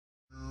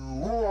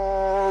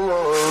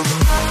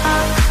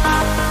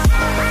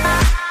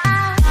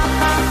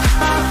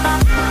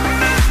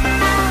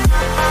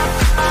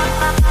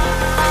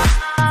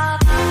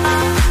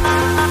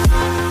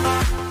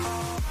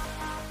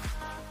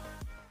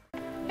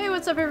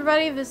what's up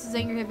everybody? This is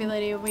Angry Hippie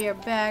Lady and we are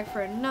back for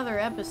another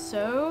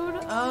episode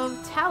of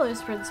Talos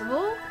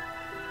Principle.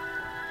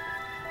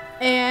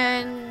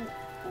 And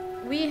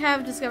we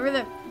have discovered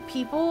that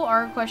people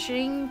are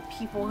questioning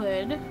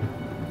peoplehood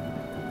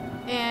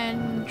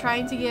and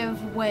trying to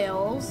give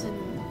whales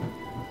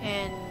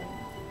and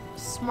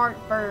smart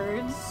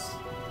birds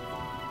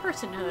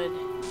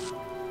personhood.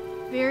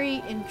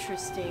 Very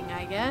interesting,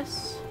 I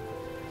guess.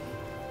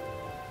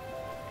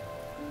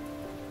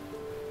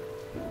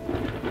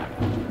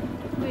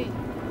 Wait.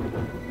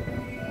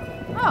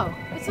 Oh,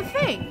 it's a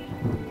thing.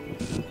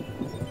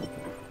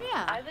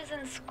 Yeah. I was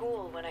in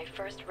school when I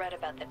first read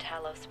about the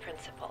Talos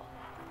Principle.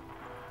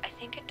 I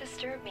think it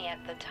disturbed me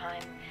at the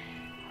time,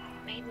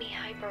 made me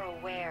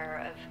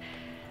hyper-aware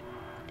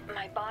of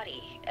my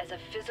body as a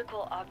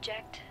physical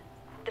object,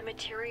 the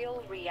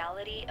material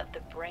reality of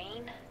the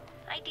brain,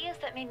 ideas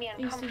that made me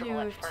uncomfortable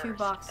at first. 2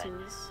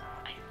 boxes.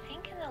 But I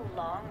think in the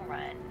long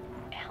run,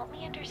 it helped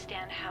me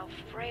understand how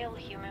frail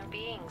human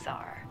beings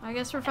are. I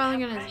guess we're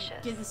finally gonna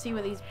get to see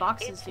what these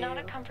boxes do. It's not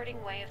a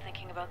comforting way of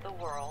thinking about the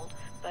world,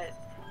 but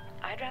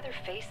I'd rather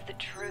face the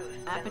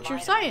truth than Aperture lie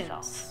to science.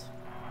 myself.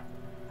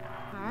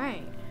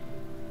 Alright.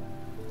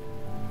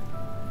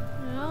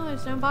 Well,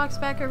 there's no box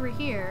back over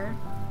here.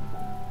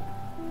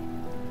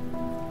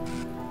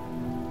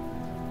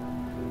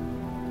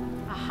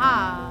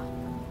 Aha!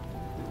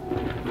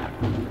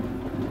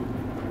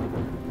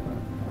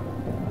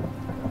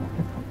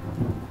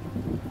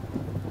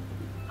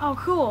 Oh,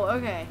 cool.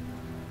 Okay.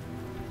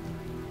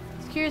 I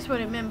was curious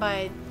what it meant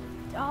by...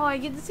 Oh, I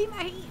get to see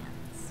my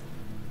hands.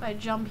 If I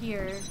jump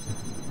here.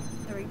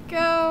 There we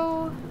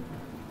go.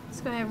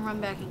 Let's go ahead and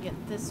run back and get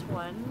this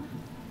one.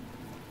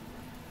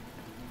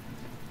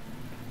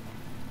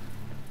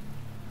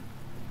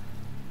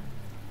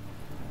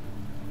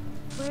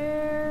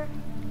 Where...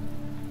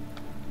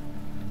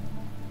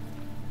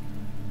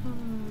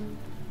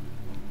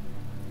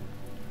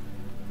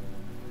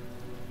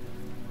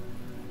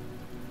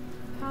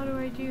 How do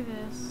I do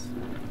this?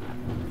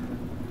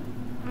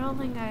 I don't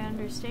think I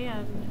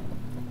understand.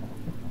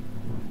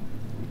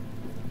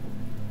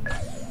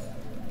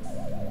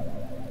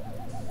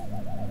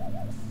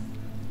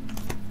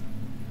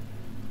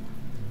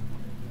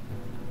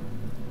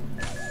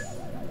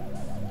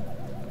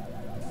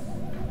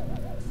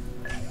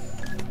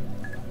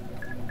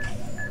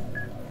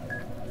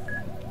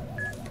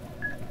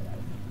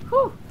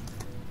 Whew!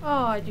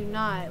 Oh, I do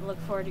not look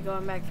forward to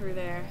going back through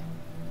there.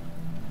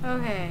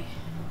 Okay.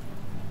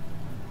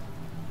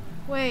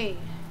 Wait.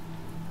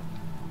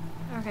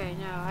 Okay,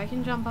 no, I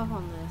can jump up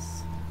on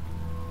this.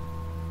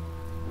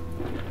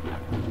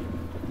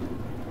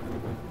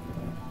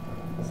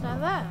 Is that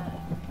that?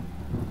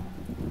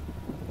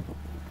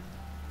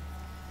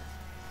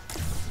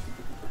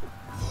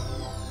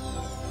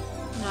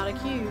 Not a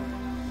cube.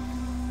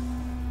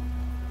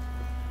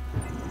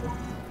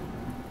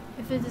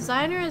 If the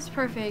designer is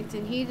perfect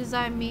and he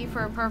designed me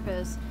for a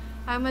purpose,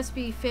 I must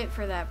be fit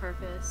for that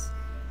purpose.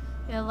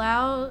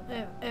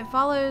 It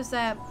follows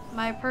that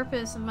my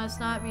purpose must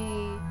not be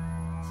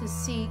to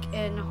seek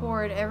and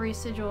hoard every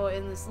sigil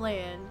in this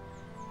land,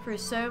 for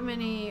so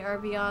many are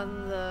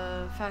beyond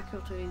the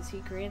faculties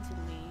he granted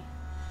me.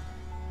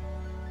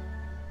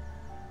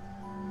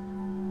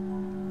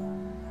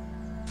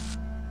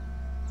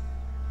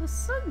 The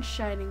sun's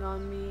shining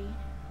on me.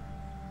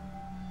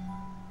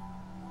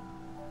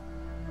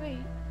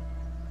 Wait.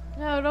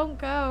 No, don't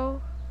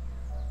go.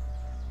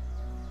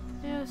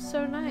 Yeah, it's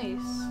so nice.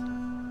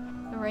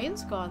 The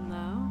rain's gone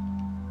though.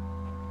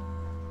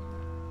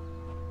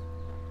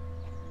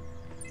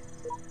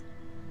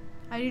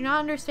 I do not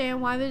understand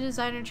why the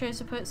designer chose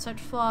to put such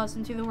flaws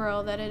into the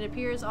world that it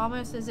appears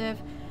almost as if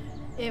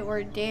it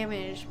were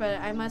damaged, but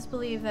I must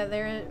believe that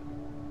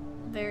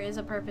there is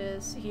a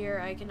purpose here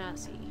I cannot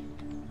see.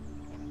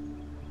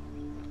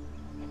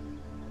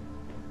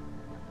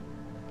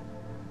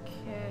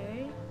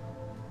 Okay.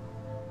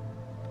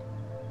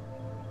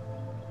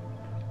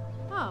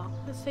 Oh,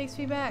 this takes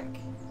me back.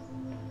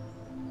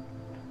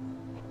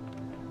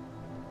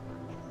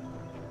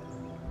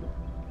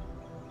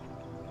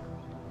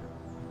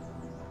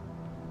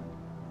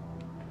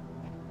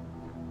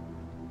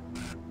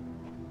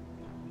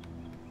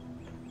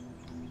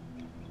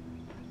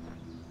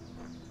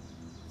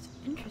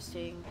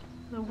 Interesting.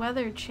 The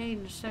weather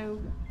changed so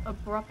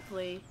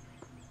abruptly.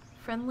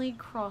 Friendly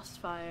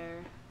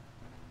crossfire.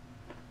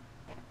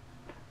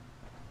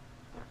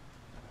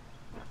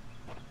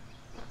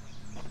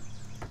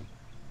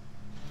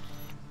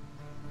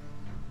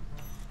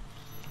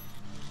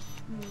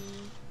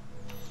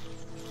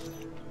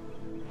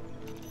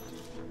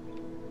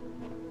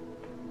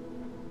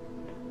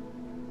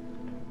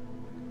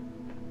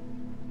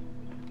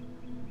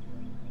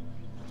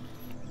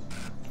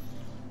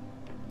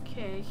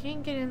 Okay, I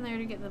can't get in there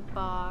to get the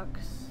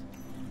box.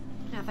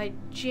 Now if I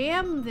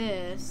jam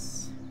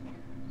this,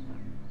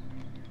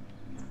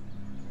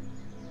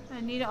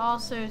 I need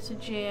also to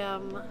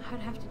jam, I'd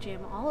have to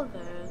jam all of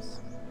those,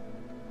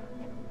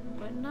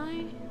 wouldn't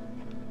I?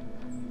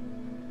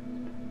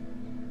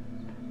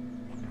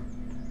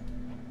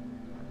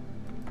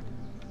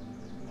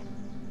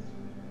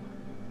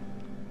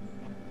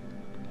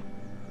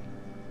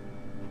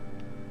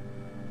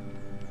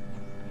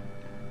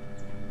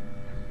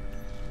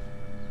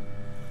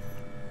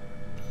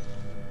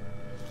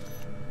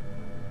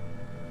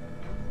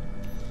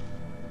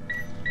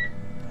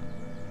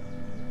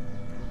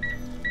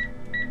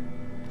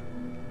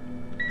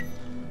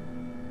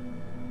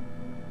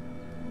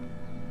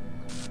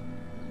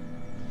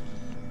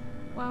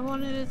 I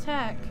wanted to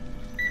attack.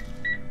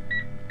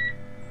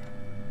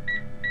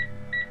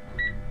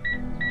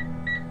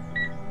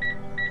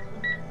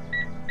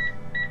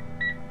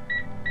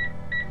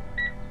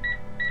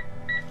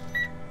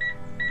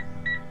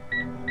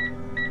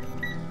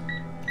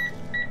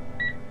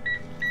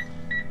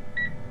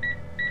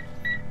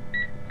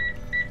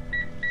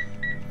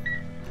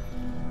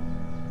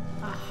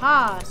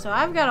 Aha, so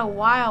I've got a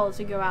while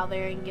to go out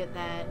there and get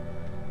that.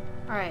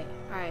 Alright,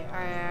 alright,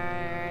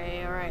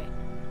 alright, alright.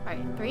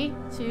 Alright, 3,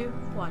 2,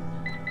 1.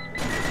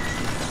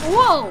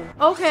 Whoa!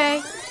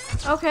 Okay.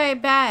 Okay,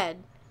 bad.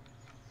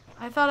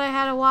 I thought I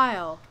had a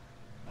while.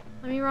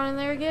 Let me run in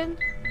there again.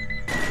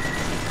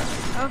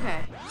 Okay.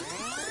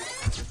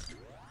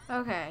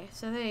 Okay,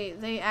 so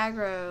they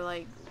aggro,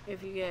 like,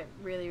 if you get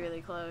really,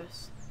 really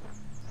close.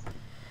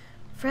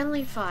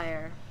 Friendly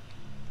fire.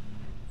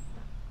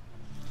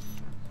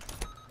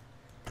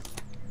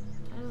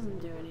 That doesn't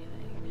do anything.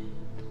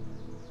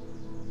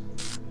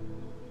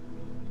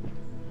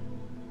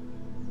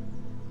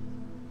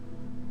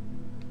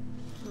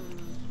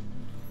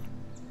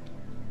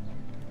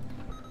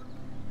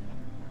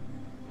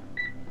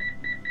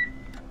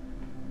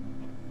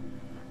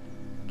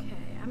 Okay,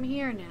 I'm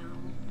here now.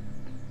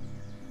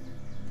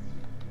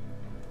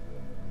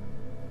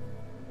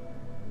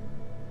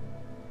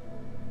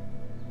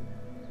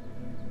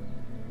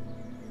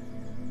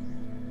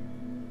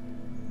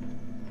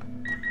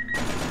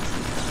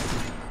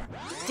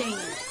 Dang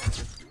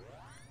it.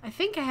 I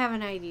think I have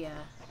an idea.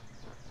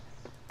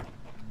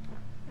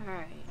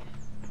 Alright.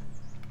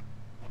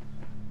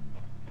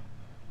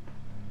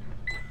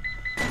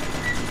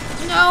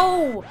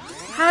 No!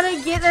 How did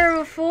I get there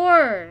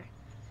before?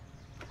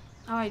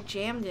 Oh, I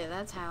jammed it.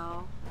 That's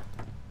how.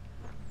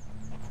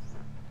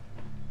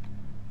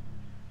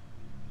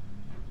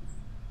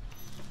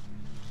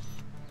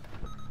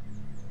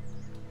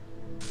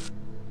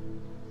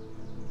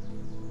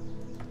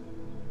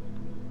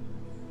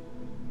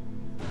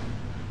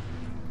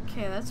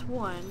 Okay, that's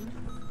one.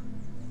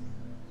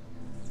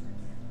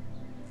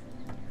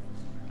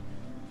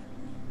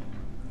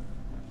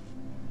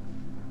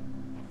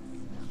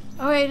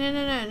 Oh wait, no,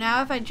 no, no.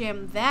 Now if I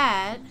jam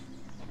that...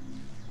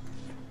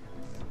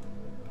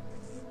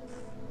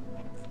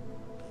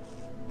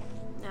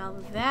 Now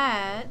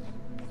that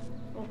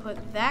will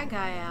put that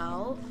guy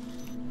out.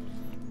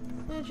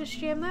 And just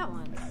jam that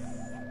one.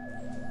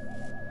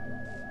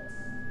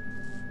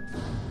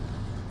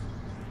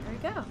 There we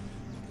go.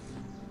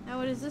 Now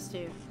what does this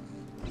do?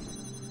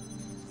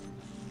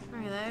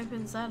 Alright, that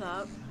opens that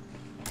up.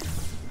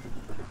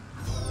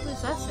 What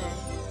does that say?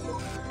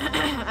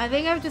 I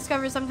think I've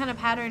discovered some kind of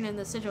pattern in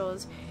the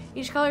sigils.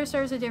 Each color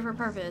serves a different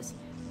purpose.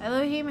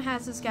 Elohim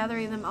has us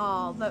gathering them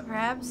all, but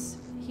perhaps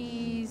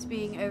he's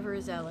being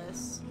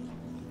overzealous.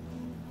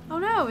 Oh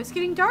no, it's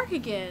getting dark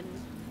again.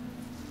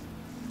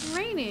 It's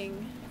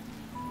raining.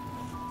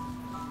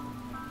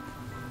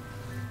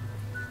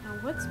 Now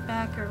what's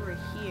back over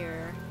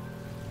here?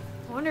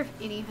 I wonder if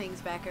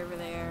anything's back over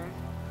there.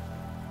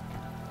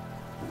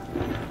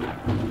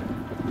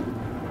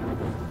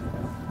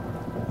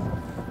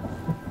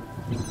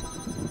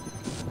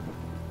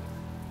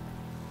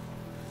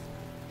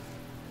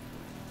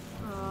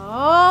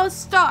 Oh,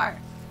 star!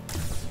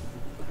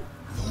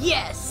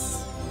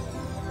 Yes!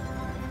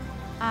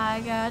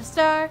 I got a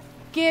star.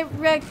 Get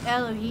wrecked,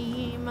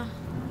 Elohim.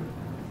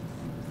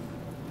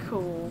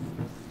 Cool.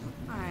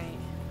 Alright.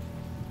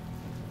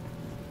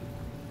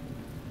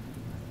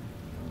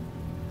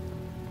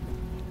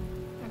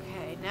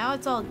 Okay, now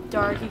it's all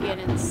dark again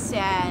and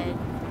sad.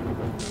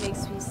 It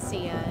makes me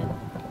sad.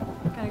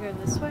 Gotta go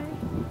this way?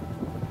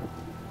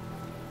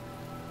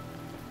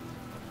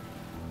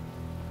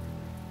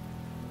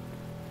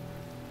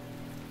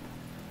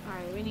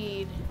 Alright, we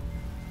need...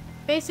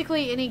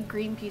 Basically any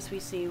green piece we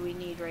see we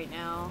need right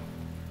now.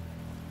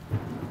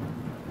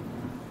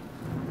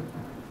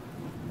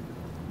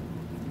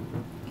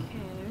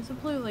 Okay, there's a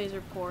blue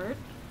laser port.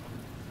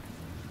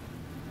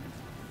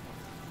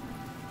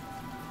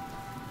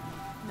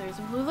 There's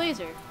a blue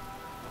laser.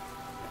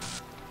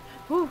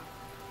 Woo!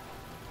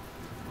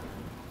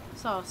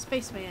 Saw a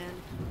spaceman.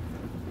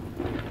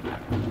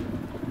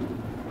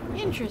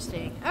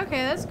 Interesting.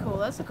 Okay, that's cool.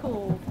 That's a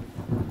cool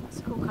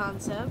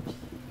concept.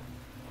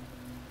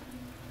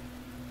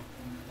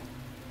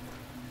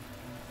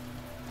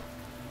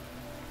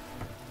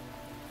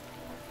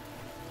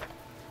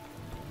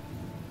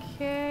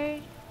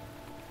 Okay.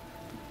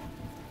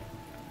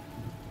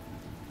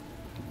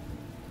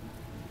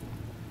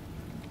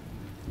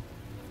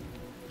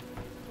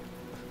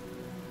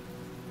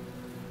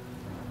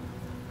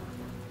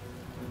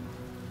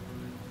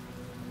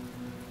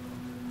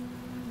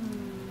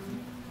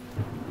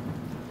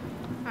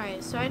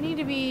 Alright, so I need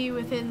to be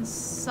within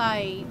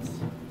sight.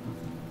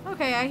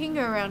 Okay, I can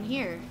go around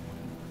here.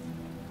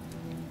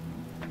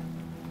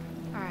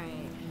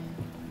 Alright.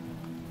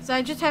 So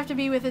I just have to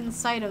be within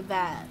sight of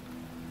that.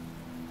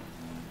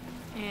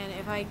 And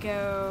if I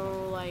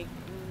go like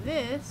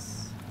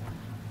this,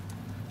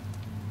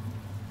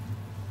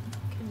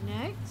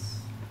 connect,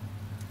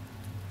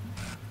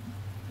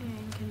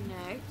 and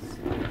Connect.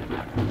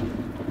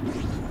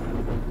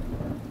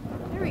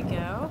 There we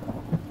go.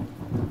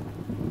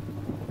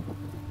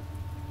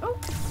 Oh,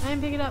 I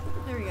didn't pick it up.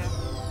 There we go.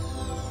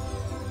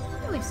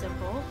 Really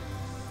simple.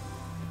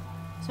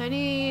 So I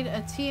need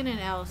a T and an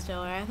L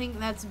still, and I think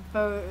that's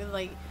both,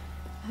 like,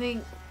 I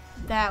think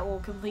that will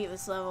complete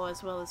this level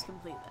as well as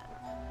complete that.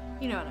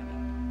 You know what I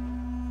mean.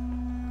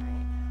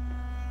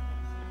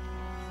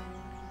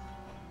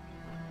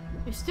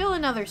 Right. There's still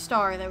another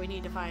star that we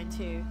need to find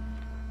too.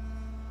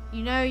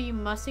 You know you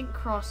mustn't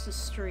cross the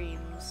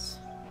streams.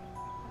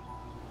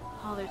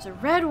 Oh, there's a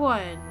red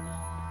one!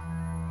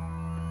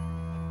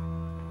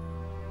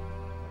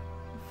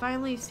 I've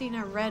finally seen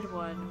a red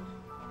one.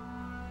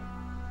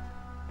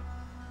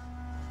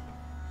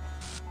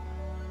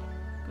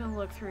 I'm gonna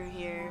look through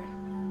here.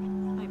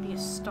 Might be a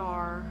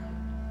star.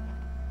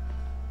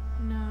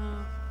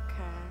 No.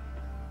 Okay.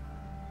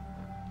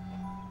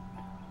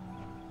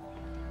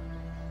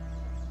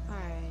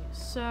 Alright,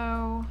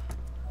 so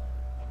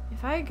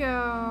if I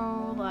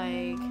go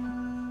like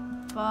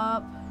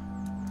bop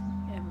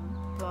and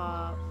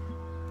bop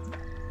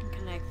and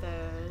connect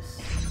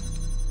those,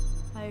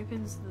 that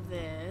opens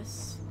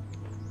this.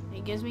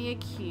 It gives me a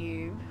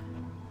cube.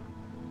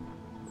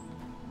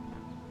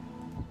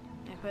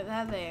 Put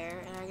that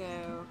there, and I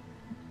go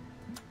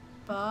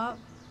bop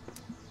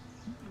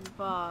and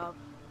bop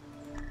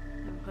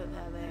and put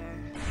that there.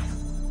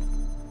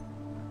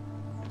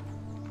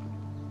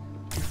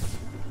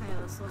 Alright,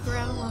 let's look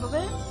around a little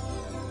bit.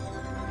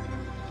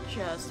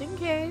 Just in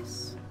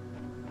case.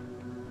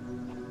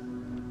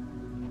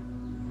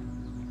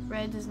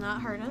 Red does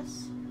not hurt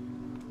us.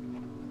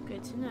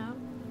 Good to know.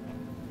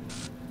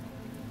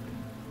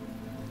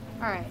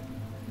 Alright.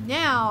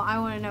 Now I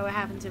want to know what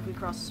happens if we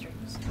cross the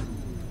streams.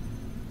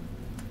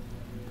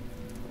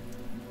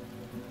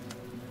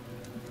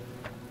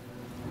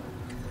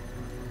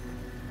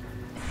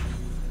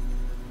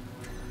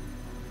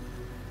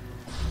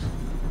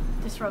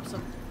 Disrupts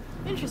them.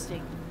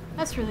 Interesting.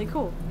 That's really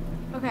cool.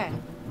 Okay.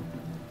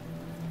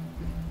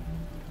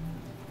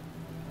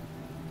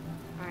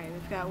 Alright,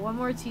 we've got one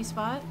more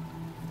T-spot.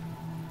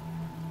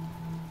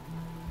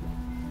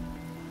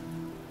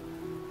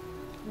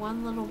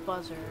 One little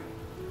buzzer.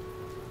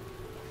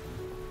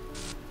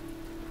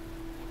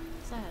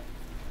 What's that?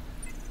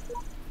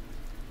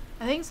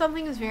 I think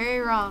something is very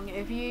wrong.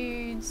 If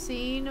you'd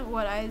seen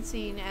what I'd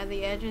seen at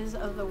the edges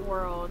of the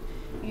world,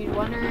 you'd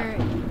wonder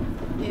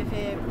if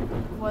it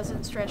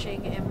wasn't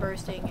stretching and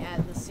bursting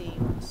at the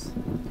seams.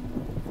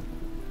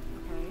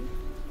 Okay.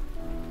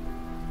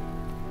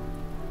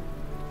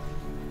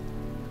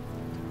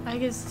 I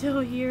can still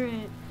hear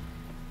it.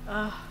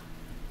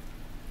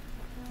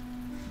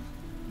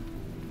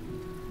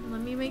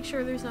 Let me make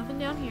sure there's nothing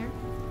down here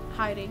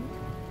hiding.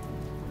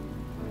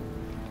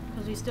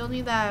 Because we still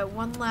need that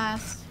one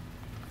last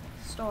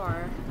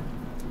star.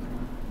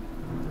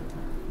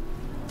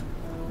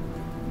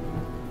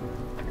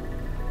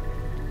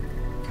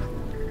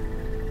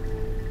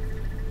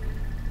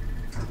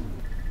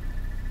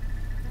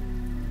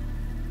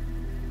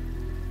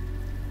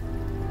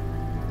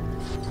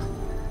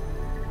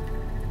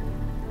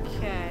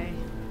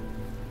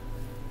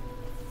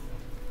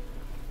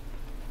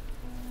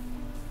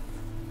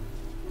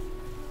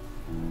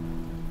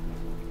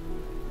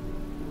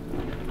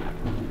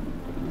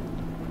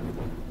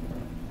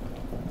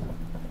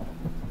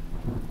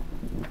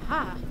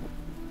 Aha!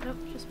 Nope,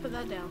 just put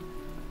that down.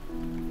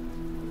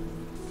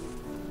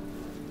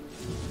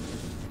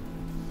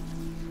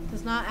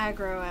 Does not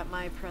aggro at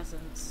my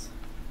presence.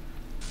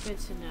 Good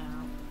to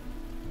know.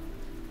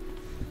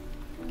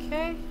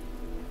 Okay.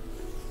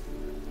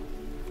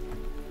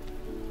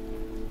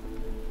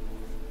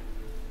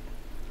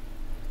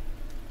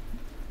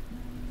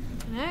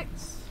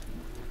 Connects.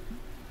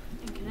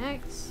 And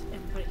connects.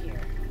 And put it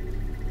here.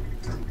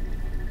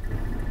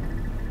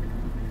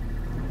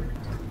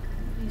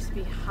 Needs to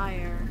be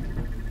higher.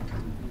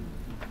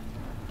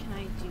 Can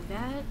I do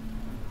that?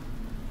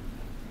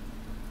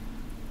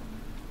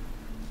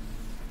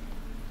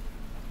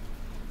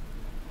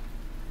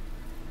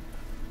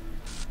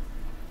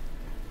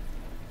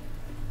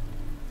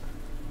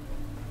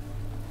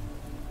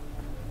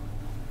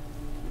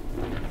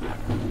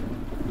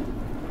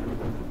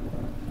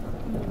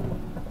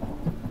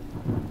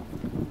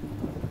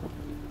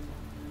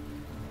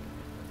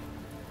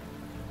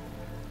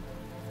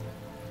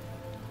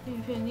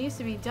 If it needs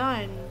to be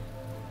done,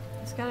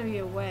 there's gotta be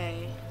a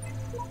way.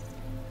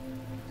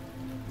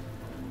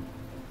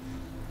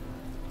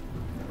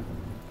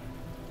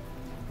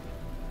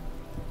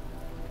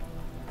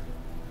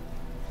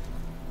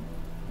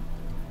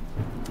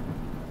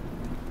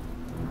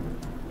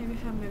 Maybe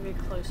if I move it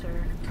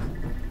closer.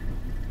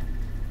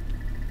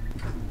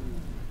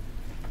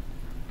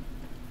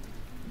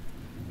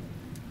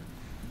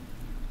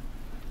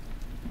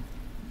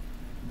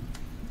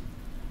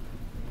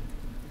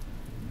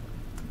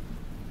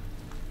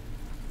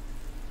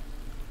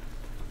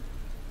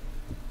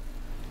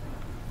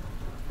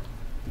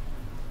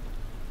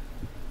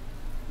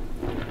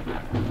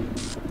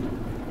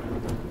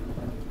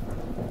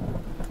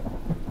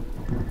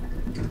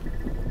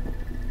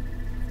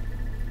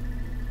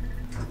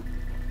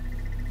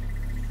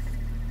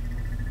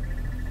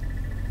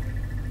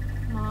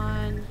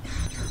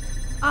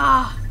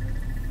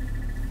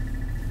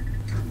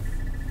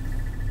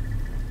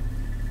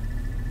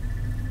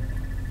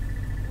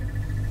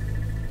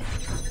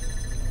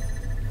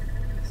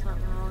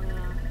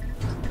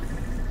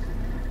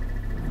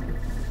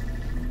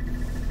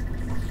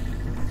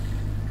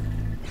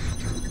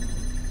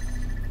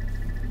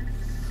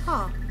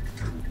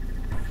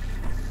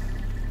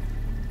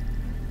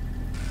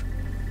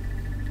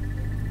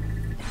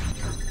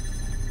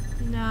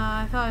 No,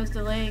 I thought I was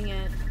delaying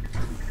it.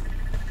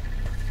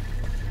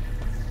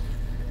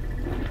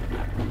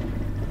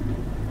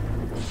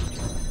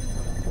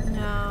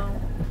 No.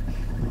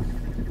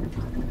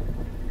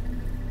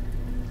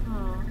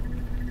 Oh.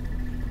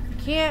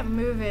 I can't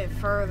move it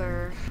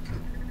further.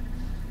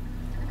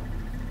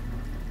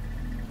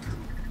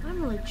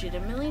 I'm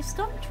legitimately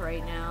stumped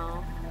right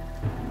now.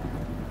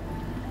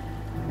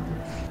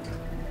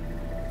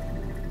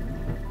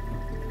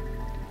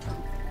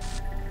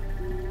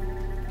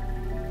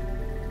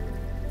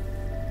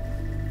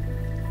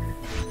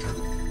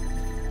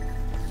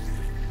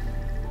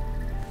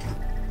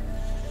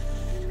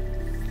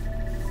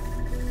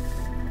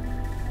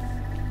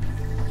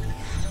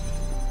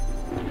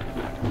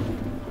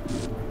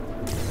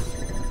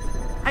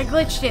 I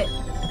glitched it.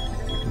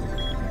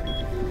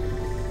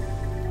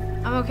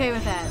 I'm okay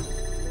with that.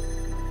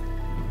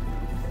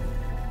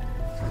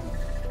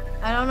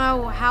 I don't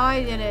know how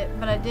I did it,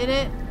 but I did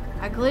it.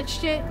 I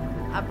glitched it.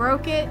 I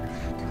broke it.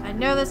 I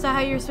know that's not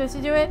how you're supposed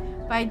to do it,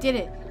 but I did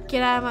it.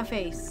 Get out of my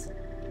face.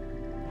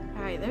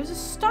 Alright, there's a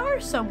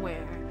star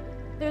somewhere.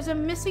 There's a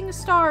missing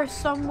star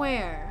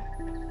somewhere.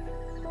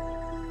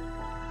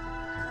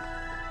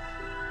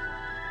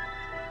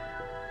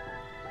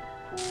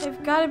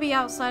 They've got to be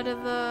outside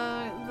of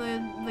the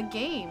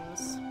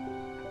games,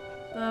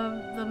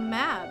 the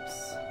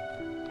maps.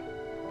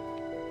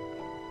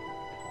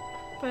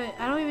 But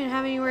I don't even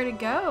have anywhere to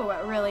go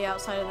really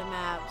outside of the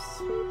maps.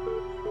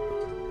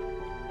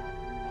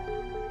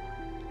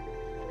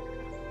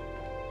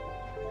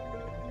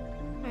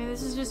 I mean,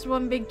 this is just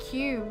one big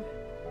cube.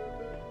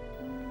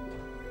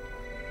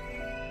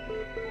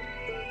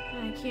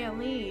 And I can't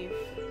leave.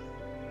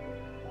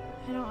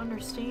 I don't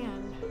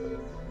understand.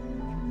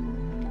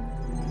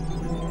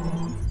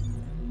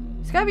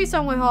 There's gotta be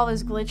something with all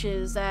those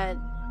glitches that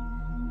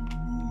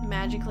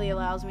magically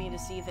allows me to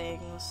see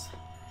things.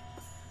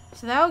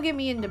 So that'll get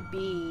me into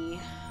B.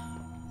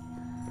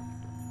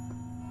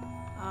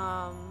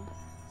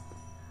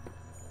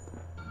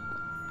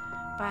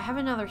 But I have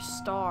another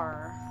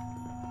star.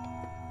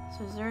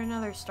 So is there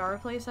another star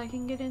place I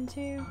can get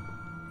into?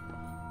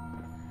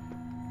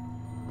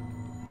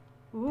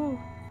 Ooh.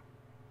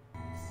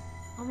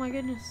 Oh my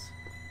goodness.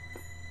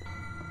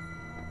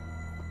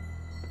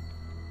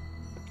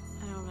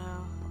 I don't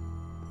know.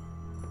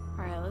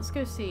 Alright, let's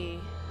go see.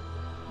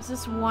 Is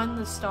this one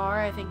the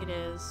star? I think it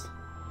is.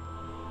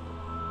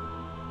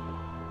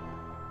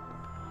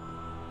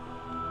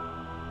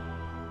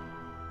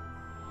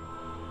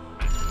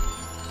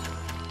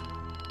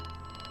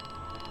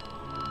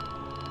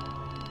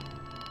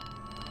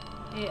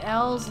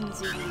 L's and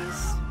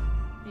Z's.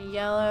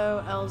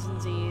 Yellow L's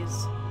and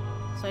Z's.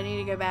 So I need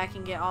to go back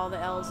and get all the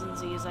L's and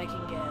Z's I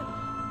can get.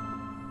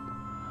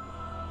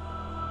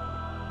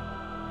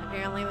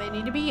 Apparently they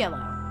need to be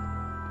yellow.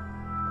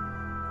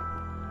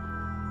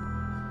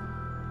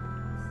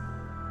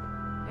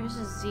 There's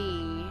a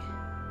Z.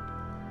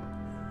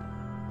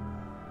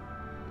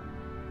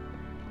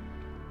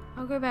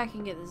 I'll go back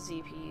and get the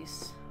Z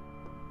piece.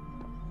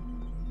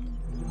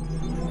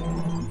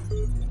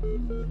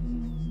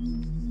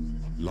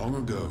 Long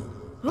ago,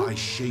 I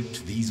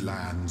shaped these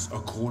lands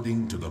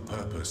according to the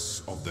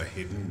purpose of the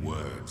hidden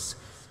words.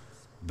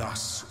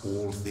 Thus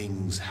all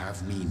things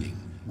have meaning,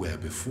 where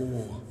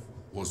before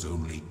was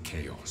only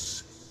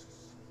chaos.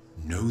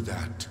 Know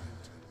that,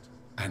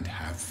 and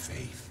have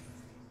faith.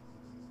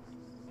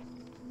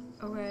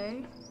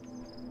 Okay.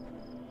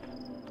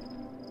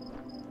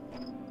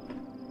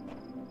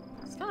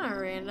 It's kind of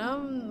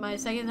random. My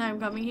second time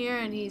coming here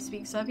and he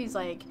speaks up, he's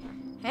like,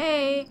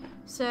 hey,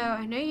 so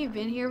I know you've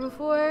been here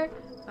before,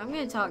 but I'm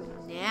gonna talk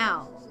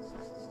now.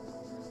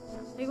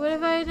 Like, what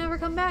if I had never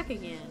come back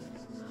again?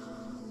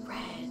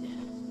 Red.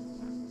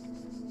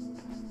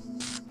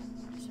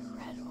 There's a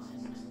red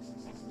one.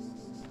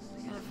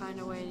 I gotta find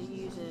a way to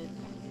use it.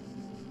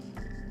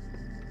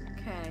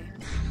 Okay.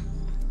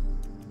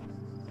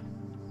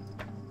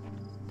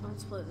 Don't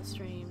split the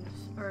streams.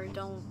 Or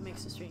don't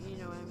mix the stream, you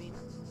know what I mean.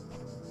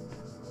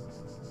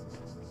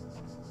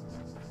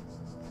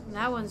 And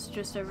that one's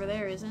just over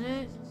there, isn't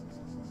it?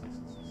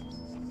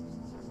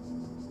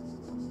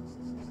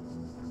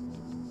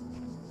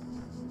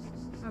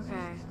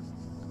 Okay.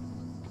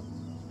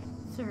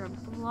 Is there a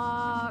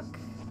block?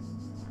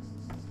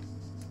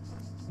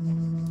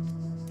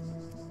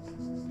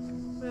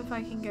 What if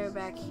I can go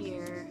back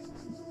here?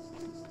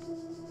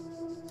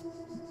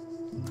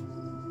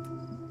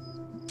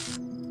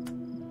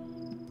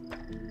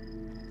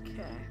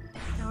 Okay.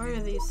 Now what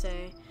do these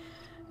say?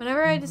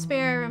 Whenever I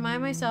despair, I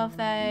remind myself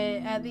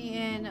that at the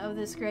end of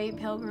this great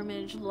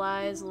pilgrimage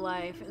lies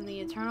life and the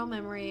eternal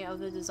memory of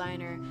the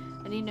designer.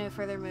 I need no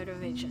further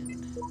motivation.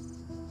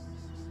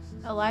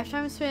 A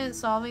lifetime spent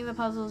solving the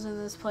puzzles in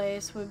this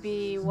place would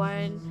be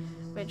one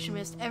which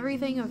missed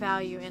everything of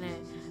value in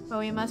it. But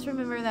we must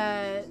remember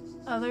that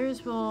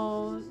others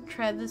will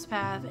tread this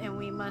path and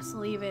we must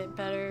leave it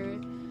better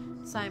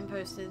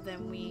signposted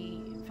than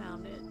we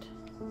found it.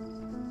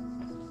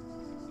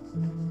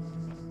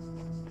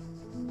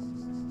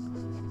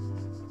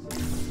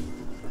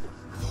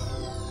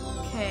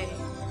 Okay.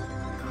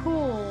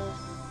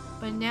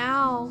 But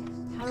now,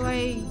 how do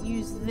I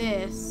use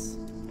this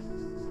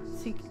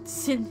to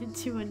send it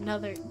to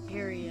another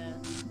area?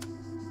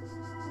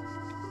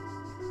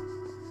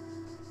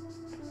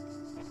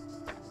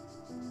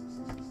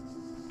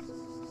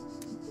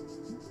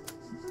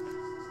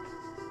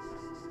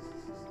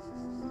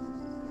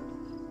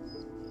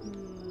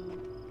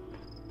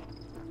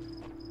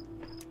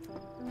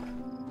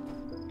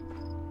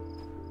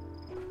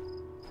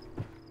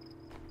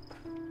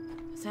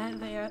 Is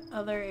that the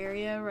other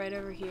area right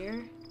over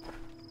here?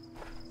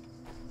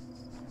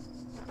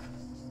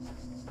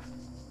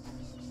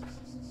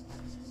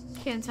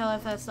 Can't tell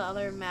if that's the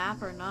other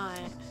map or not.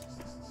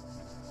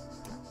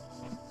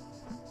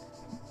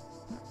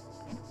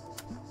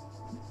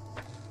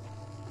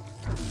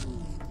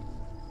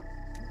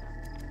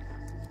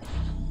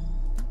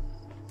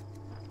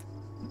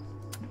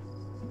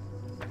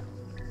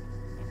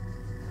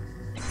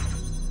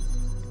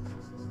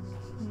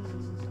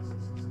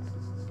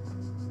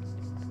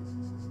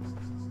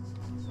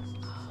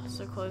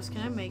 So close.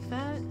 Can I make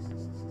that?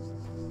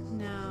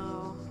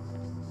 No.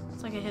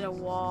 It's like I hit a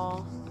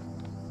wall.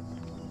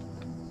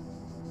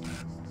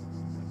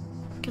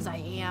 Because I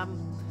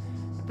am.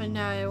 But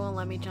no, it won't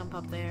let me jump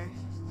up there.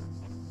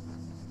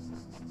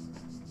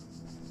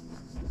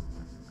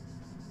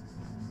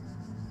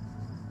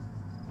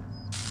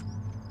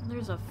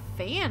 There's a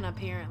fan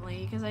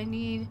apparently, because I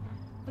need...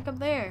 Look up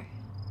there.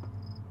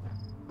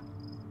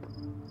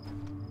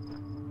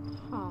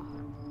 Huh.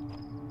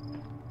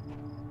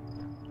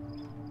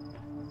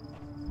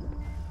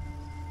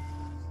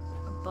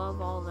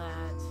 Above all that.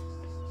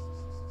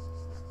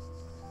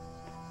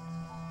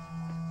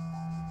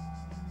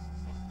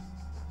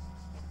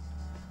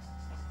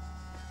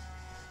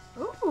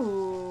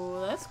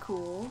 Ooh, that's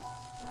cool.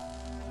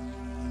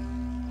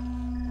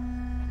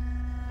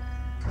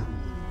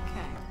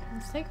 Okay,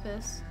 let's take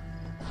this.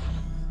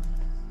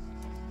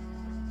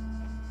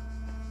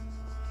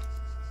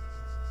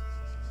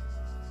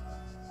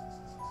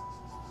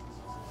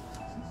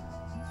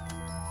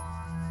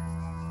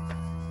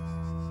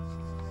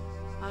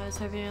 I was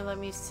hoping to let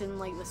me send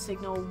like the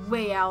signal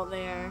way out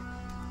there.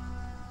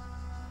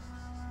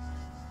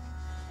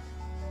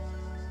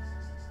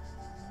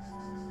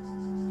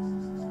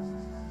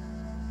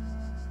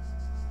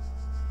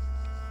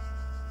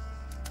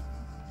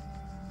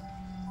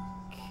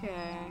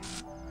 Okay.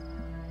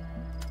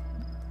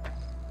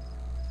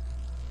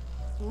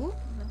 Ooh,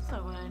 that's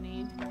not what I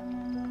need.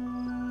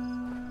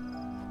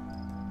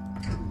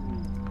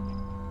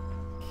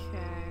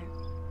 Okay.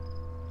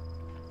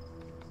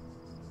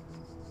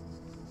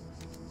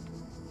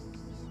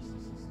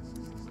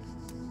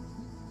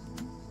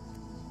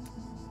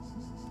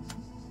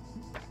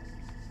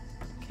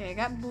 Okay, I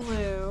got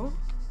blue.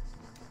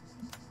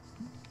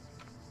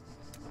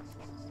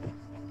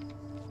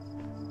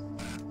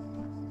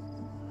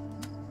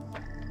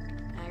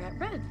 I got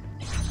red.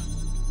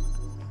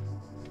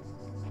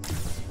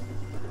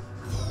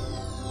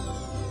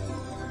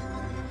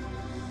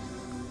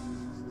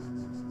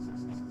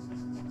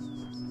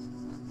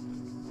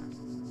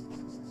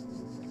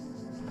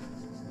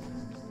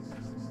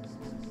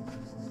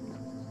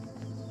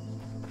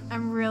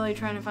 I'm really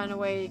trying to find a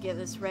way to get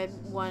this red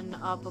one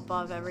up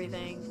above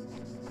everything.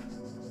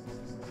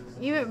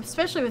 Even,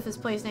 especially with this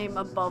place name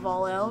Above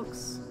All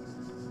Elks.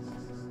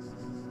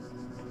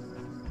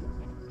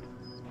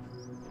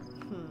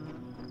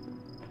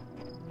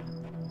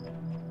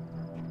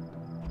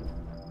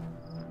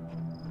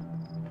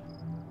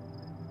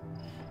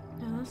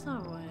 No, that's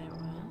not what it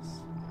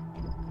was.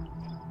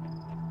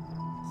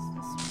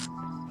 It's this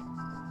one.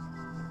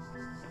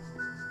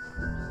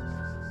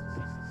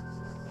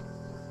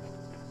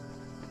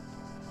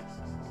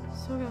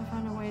 Still gotta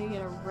find a way to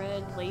get a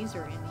red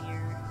laser in here.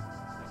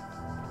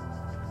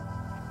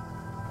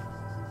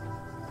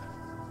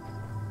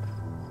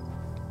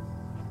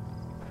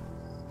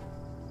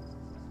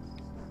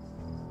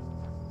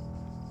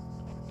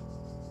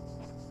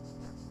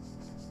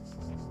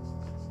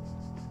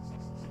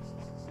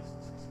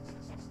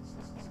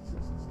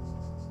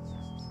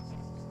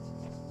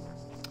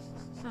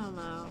 I don't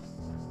know.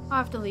 I'll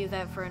have to leave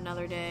that for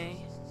another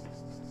day.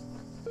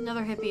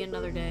 Another hippie,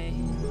 another day.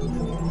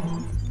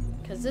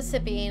 Because this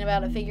hippie ain't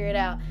about to figure it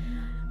out.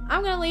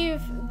 I'm gonna leave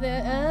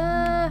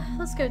the,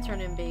 let's go turn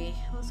in B.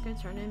 Let's go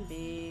turn in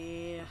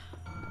B.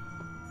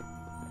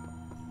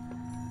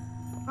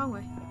 Wrong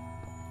way.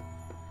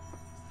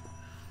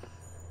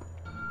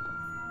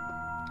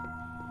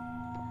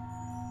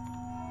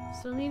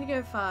 Still need to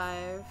go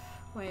 5.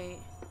 Wait.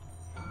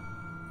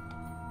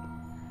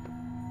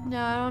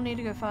 No, I don't need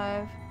to go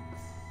 5.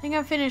 I think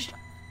I've finished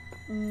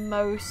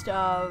most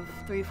of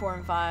 3, 4,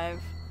 and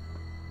 5.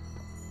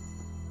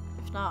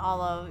 If not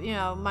all of, you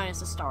know, minus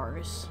the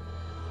stars.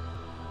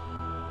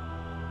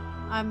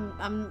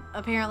 I'm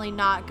apparently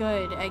not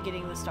good at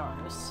getting the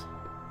stars.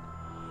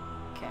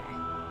 Okay.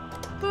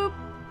 Boop.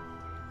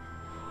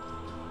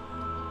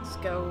 Let's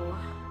go.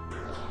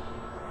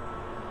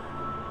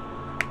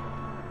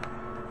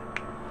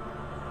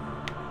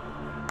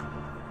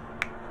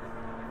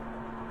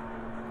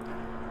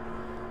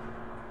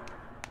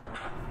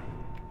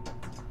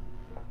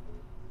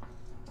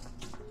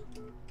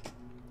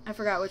 I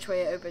forgot which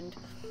way it opened.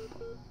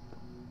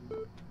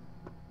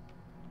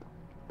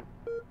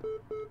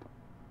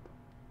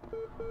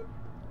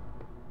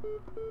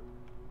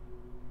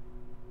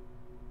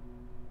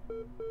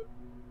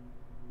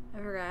 I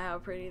forgot how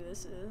pretty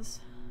this is.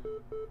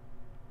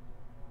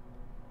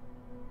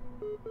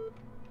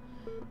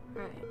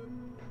 Alright.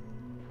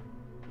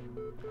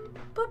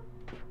 Boop!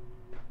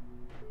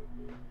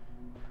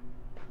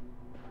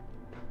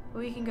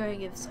 We can go ahead and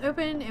get this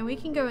open, and we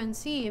can go and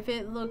see if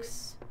it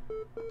looks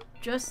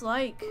just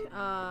like,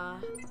 A.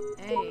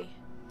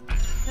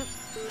 Yep.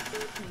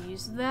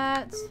 Use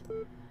that.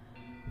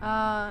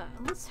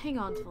 Let's hang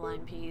on to the line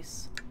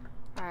piece.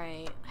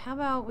 Alright, how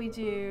about we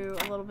do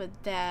a little bit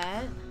of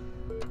that,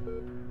 a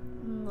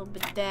little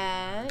bit of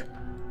that,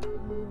 a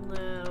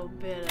little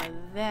bit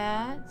of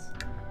that,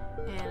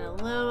 and a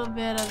little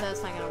bit of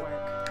that's not gonna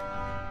work.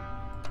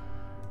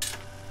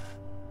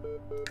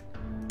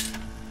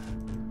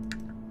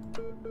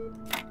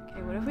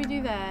 Okay, what if we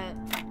do that,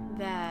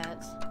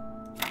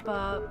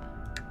 bop,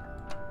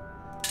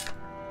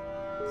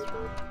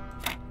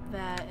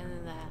 that, and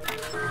then that.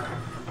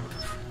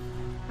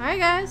 Alright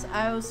guys,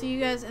 I will see you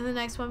guys in the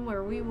next one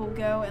where we will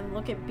go and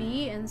look at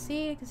B and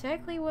see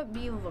exactly what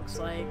B looks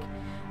like.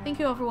 Thank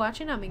you all for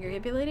watching. I'm your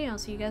hippie lady, and I'll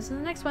see you guys in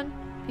the next one.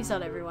 Peace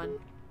out, everyone.